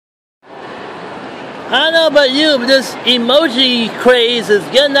I don't know about you, but this emoji craze is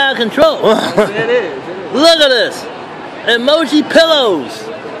getting out of control. It is. Look at this. Emoji pillows.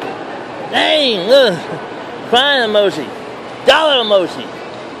 Dang, look. Crying emoji. Dollar emoji.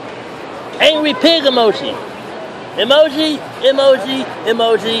 Angry pig emoji. Emoji, emoji,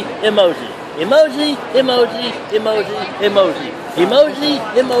 emoji, emoji. Emoji, emoji, emoji, emoji. Emoji,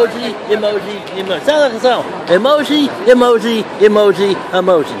 emoji, emoji, emoji. Sound like a song. Emoji, emoji, emoji,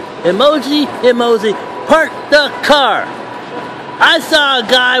 emoji. Emoji, emoji. Park the car. I saw a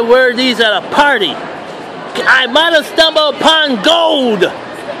guy wear these at a party. I might have stumbled upon gold.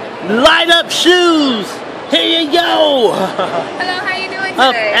 Light up shoes. Here you go. Hello, how you doing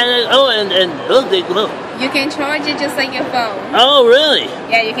today? And look. You can charge it just like your phone. Oh, really?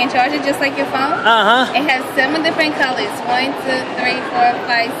 Yeah, you can charge it just like your phone. Uh-huh. It has 7 different colors. 1, 2, 3, 4,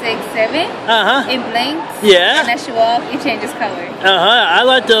 5, 6, 7. Uh-huh. It blinks. Yeah. And as you walk, it changes color. Uh-huh. I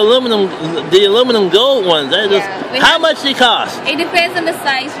like the aluminum gold ones. How much they cost? It depends on the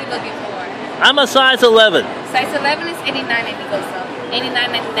size you're looking for. I'm a size 11. Size 11 is $89 and it goes up.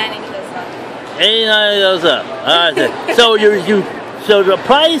 $89.99 and it goes up. 89 goes up. All right. So the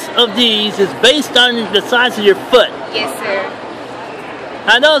price of these is based on the size of your foot. Yes, sir.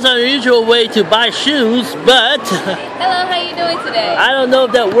 I know it's an unusual way to buy shoes, but Hello, how you doing today? I don't know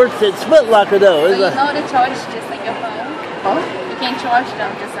if that works at Foot Locker though. So you know to charge just like your phone? You can charge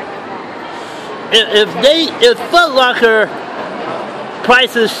them just like your phone. If Foot Locker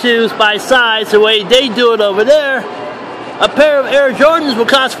prices shoes by size the way they do it over there, a pair of Air Jordans would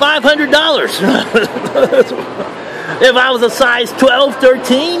cost $500. If I was a size 12,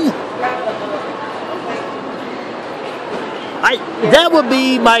 13, that would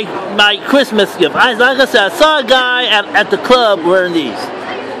be my Christmas gift. Like I said, I saw a guy at the club wearing these,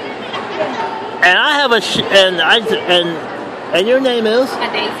 and I have and your name is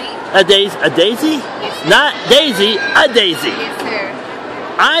A daisy. A daisy? Yes. Not Daisy, a daisy. Yes, sir.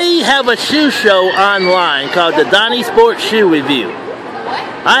 I have a shoe show online called the Donnie Sports Shoe Review.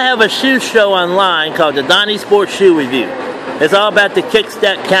 I have a shoe show online called the Donnie Sports Shoe Review. It's all about the kicks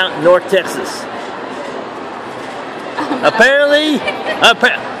that count in North Texas. Apparently,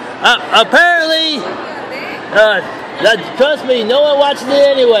 trust me, no one watches it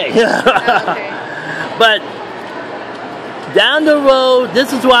anyway. But down the road,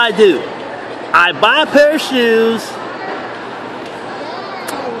 this is what I do. I buy a pair of shoes.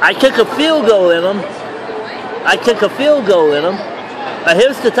 I kick a field goal in them.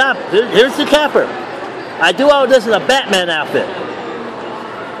 Here's the top. Here's the capper. I do all this in a Batman outfit.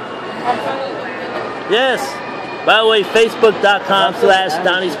 Yes. By the way,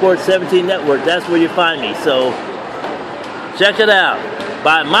 Facebook.com/DonnieSports17 Network. That's where you find me. So check it out.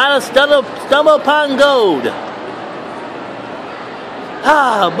 But I might have stumbled upon gold.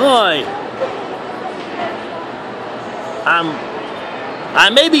 Ah, boy. I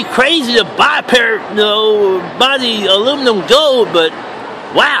may be crazy to buy a pair, buy the aluminum gold, but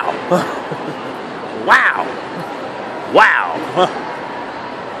wow. Wow.